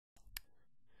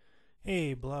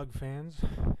Hey, blog fans.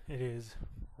 It is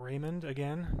Raymond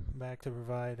again, back to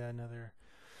provide another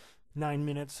 9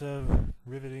 minutes of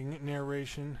riveting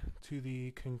narration to the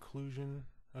conclusion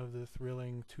of the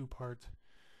thrilling two-part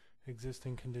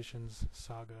existing conditions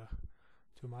saga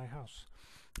to my house.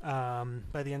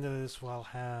 By the end of this, I'll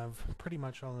have pretty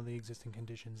much all of the existing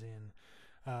conditions in,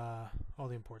 all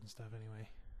the important stuff anyway.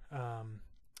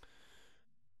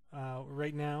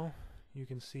 Right now, you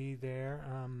can see there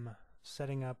I'm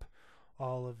setting up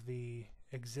all of the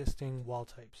existing wall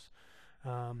types.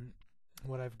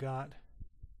 What I've got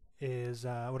is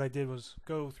what I did was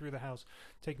go through the house,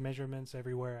 take measurements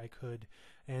everywhere I could,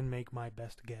 and make my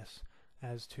best guess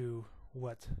as to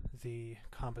what the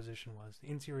composition was.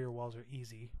 The interior walls are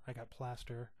easy. I got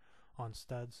plaster on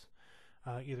studs,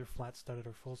 either flat studded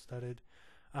or full studded.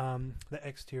 The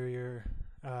exterior,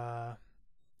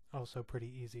 also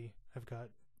pretty easy. I've got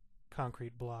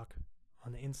concrete block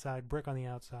on the inside, brick on the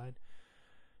outside,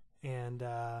 and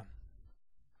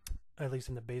at least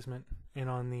in the basement. And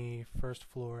on the first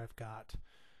floor, I've got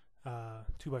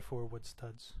 2x4 wood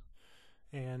studs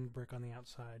and brick on the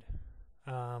outside.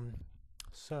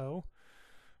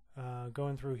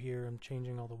 Going through here, I'm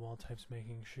changing all the wall types,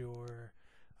 making sure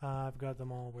I've got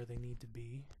them all where they need to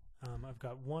be. I've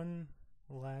got one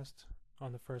last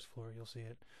on the first floor, you'll see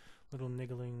it, little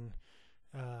niggling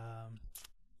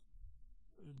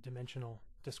dimensional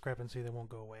discrepancy that won't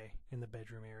go away in the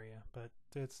bedroom area, but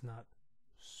it's not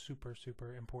super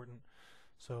important,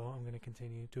 so I'm going to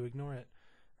continue to ignore it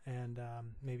and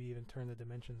maybe even turn the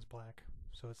dimensions black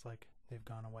so it's like they've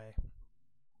gone away.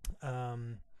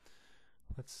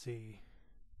 Let's see.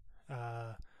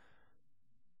 I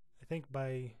think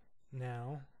by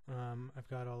now I've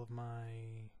got all of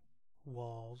my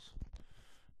walls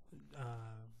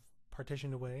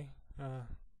partitioned away.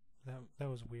 That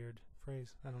was a weird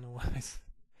phrase. I don't know why.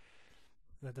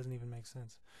 That doesn't even make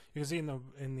sense. You can see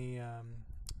in the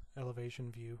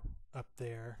elevation view up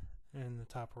there in the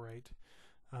top right,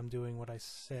 I'm doing what I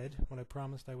said, what I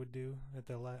promised I would do at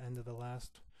the end of the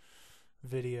last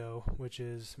video, which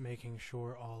is making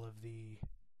sure all of the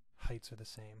heights are the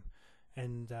same,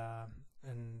 and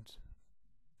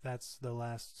that's the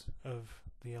last of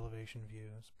the elevation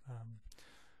views.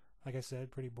 Like I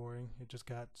said, pretty boring. It just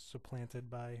got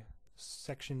supplanted by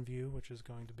section view, which is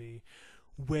going to be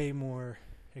way more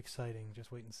exciting.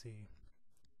 Just wait and see.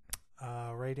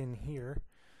 Right in here,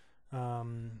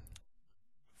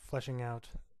 fleshing out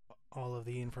all of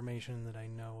the information that I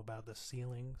know about the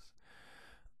ceilings.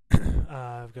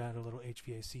 I've got a little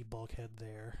HVAC bulkhead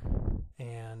there,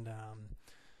 and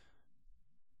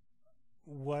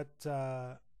what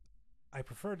I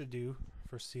prefer to do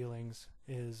for ceilings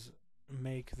is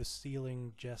make the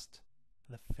ceiling just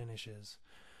the finishes.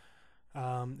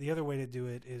 The other way to do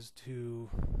it is to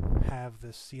have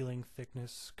the ceiling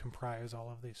thickness comprise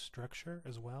all of the structure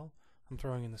as well. I'm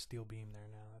throwing in the steel beam there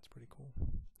now. That's pretty cool.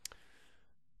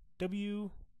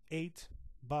 W8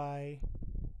 by,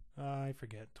 I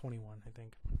forget, 21, I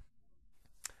think.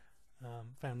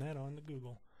 Found that on the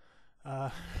Google.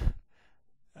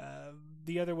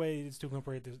 The other way is to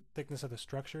incorporate the thickness of the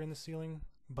structure in the ceiling,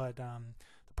 but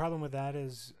the problem with that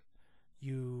is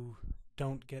you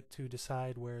don't get to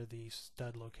decide where the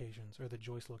stud locations or the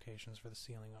joist locations for the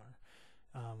ceiling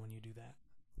are when you do that.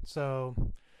 So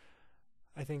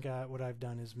I think what I've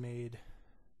done is made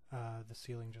the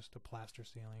ceiling just a plaster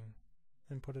ceiling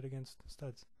and put it against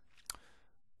studs. A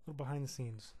little behind the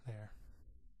scenes there.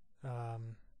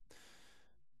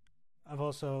 I've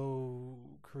also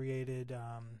created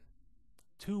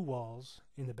two walls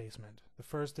in the basement. The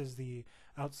first is the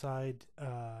outside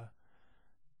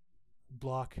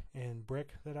block and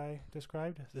brick that I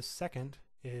described. The second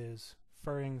is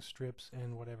furring strips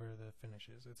and whatever the finish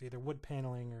is. It's either wood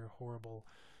paneling or horrible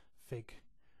fake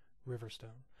river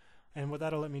stone. And what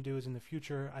that'll let me do is in the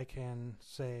future I can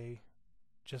say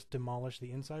just demolish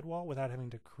the inside wall without having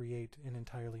to create an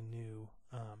entirely new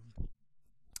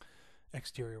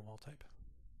exterior wall type.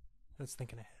 That's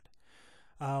thinking ahead.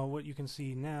 What you can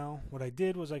see now, what I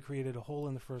did was I created a hole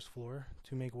in the first floor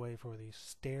to make way for the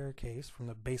staircase from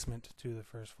the basement to the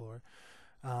first floor.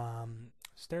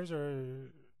 Stairs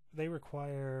they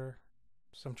require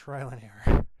some trial and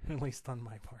error, at least on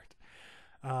my part.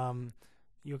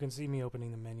 You can see me opening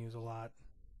the menus a lot,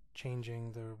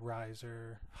 changing the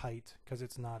riser height, because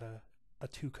it's not a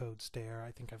 2-code stair.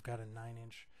 I think I've got a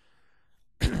 9-inch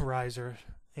riser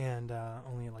and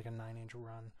only like a 9-inch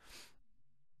run.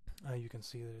 You can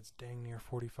see that it's dang near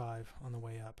 45 on the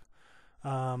way up.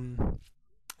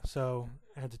 So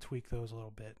I had to tweak those a little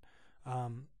bit.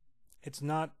 It's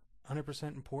not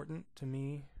 100% important to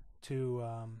me to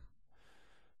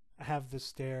have the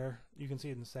stair. You can see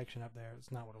it in the section up there.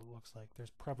 It's not what it looks like.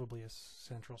 There's probably a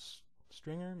central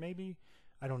stringer, maybe.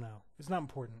 I don't know. It's not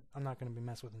important. I'm not going to be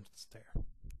messing with the stair.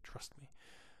 Trust me.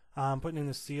 I'm putting in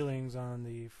the ceilings on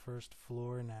the first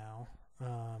floor now.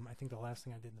 I think the last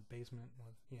thing I did in the basement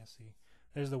was, yeah, see,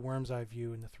 there's the worm's eye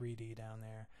view in the 3D down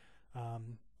there.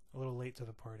 A little late to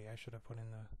the party. I should have put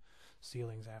in the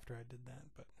ceilings after I did that,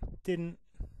 but didn't.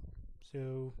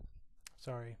 So,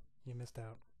 sorry, you missed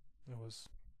out. It was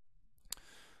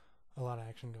a lot of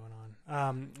action going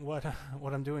on.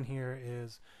 What I'm doing here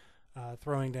is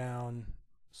throwing down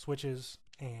switches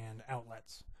and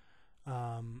outlets.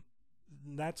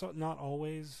 That's not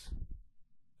always.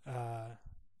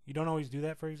 You don't always do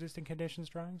that for existing conditions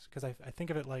drawings, because I think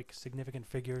of it like significant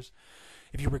figures.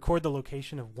 If you record the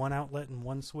location of one outlet and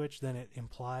one switch, then it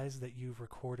implies that you've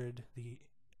recorded the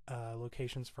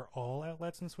locations for all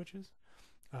outlets and switches.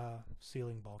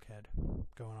 Ceiling bulkhead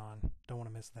going on. Don't want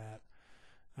to miss that.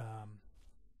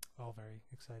 All very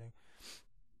exciting.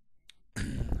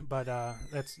 But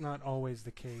that's not always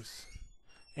the case.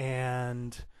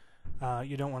 And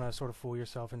you don't want to sort of fool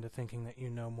yourself into thinking that you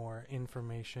know more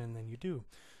information than you do.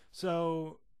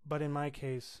 So, but in my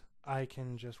case, I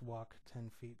can just walk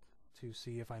 10 feet to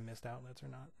see if I missed outlets or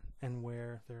not and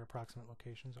where their approximate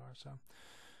locations are. So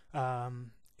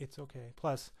it's okay.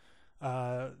 Plus,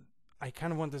 I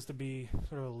kind of want this to be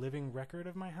sort of a living record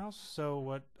of my house. So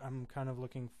what I'm kind of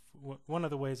looking for, one of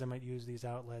the ways I might use these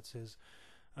outlets is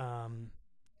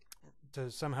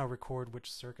to somehow record which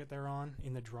circuit they're on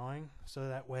in the drawing. So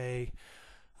that way,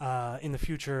 in the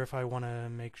future, if I want to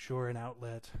make sure an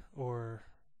outlet or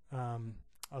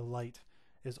a light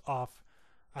is off,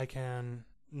 I can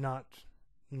not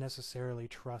necessarily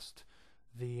trust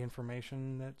the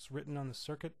information that's written on the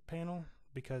circuit panel,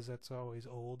 because that's always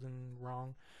old and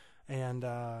wrong, and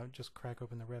just crack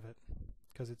open the Revit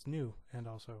because it's new and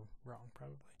also wrong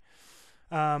probably.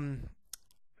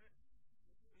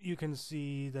 You can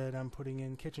see that I'm putting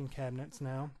in kitchen cabinets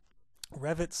now.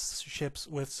 Revit ships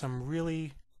with some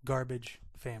really garbage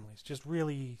families, just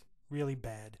really, really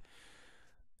bad.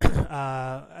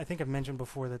 I think I've mentioned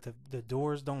before that the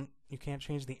doors you can't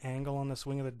change the angle on the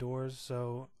swing of the doors,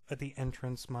 so at the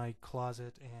entrance my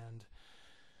closet and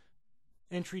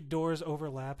entry doors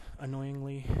overlap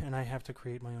annoyingly, and I have to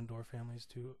create my own door families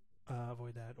to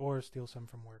avoid that, or steal some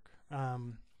from work.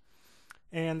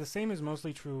 And the same is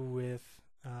mostly true with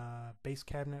base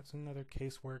cabinets and other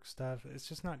casework stuff. It's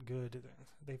just not good.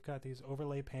 They've got these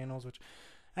overlay panels, which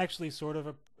actually sort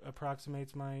of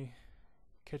approximates my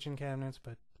kitchen cabinets,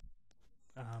 but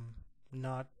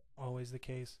not always the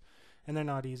case, and they're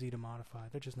not easy to modify.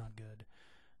 They're just not good.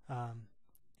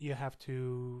 You have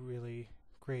to really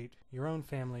create your own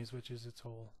families, which is its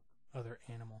whole other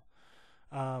animal.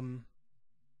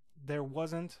 There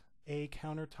wasn't a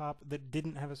countertop that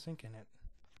didn't have a sink in it.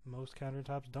 Most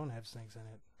countertops don't have sinks in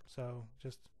it, so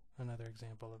just another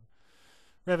example of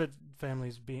Revit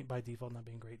families by default not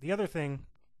being great. The other thing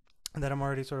that I'm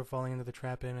already sort of falling into the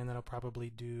trap in, and that I'll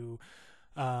probably do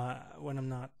when I'm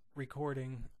not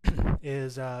recording,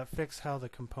 is fix how the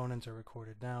components are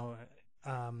recorded. Now,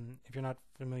 if you're not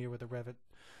familiar with the Revit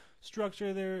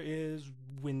structure, there is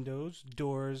windows,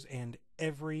 doors, and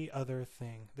every other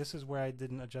thing. This is where I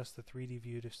didn't adjust the 3D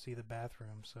view to see the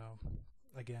bathroom, so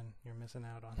again, you're missing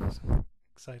out on some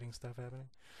exciting stuff happening.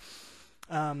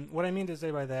 What I mean to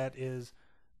say by that is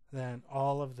that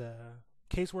all of the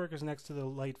casework is next to the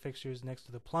light fixtures, next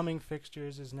to the plumbing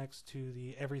fixtures, is next to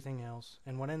the everything else.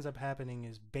 And what ends up happening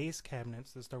is base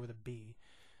cabinets that start with a B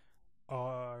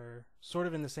are sort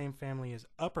of in the same family as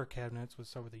upper cabinets, which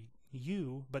start with a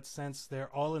U, but since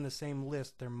they're all in the same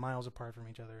list, they're miles apart from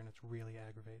each other, and it's really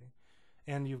aggravating.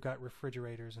 And you've got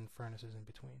refrigerators and furnaces in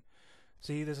between.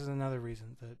 See, this is another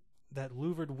reason that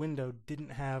louvered window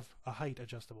didn't have a height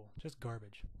adjustable. Just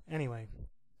garbage. Anyway,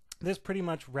 this pretty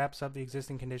much wraps up the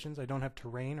existing conditions. I don't have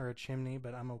terrain or a chimney,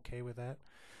 but I'm okay with that.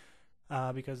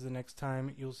 Because the next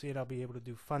time you'll see it, I'll be able to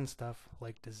do fun stuff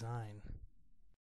like design.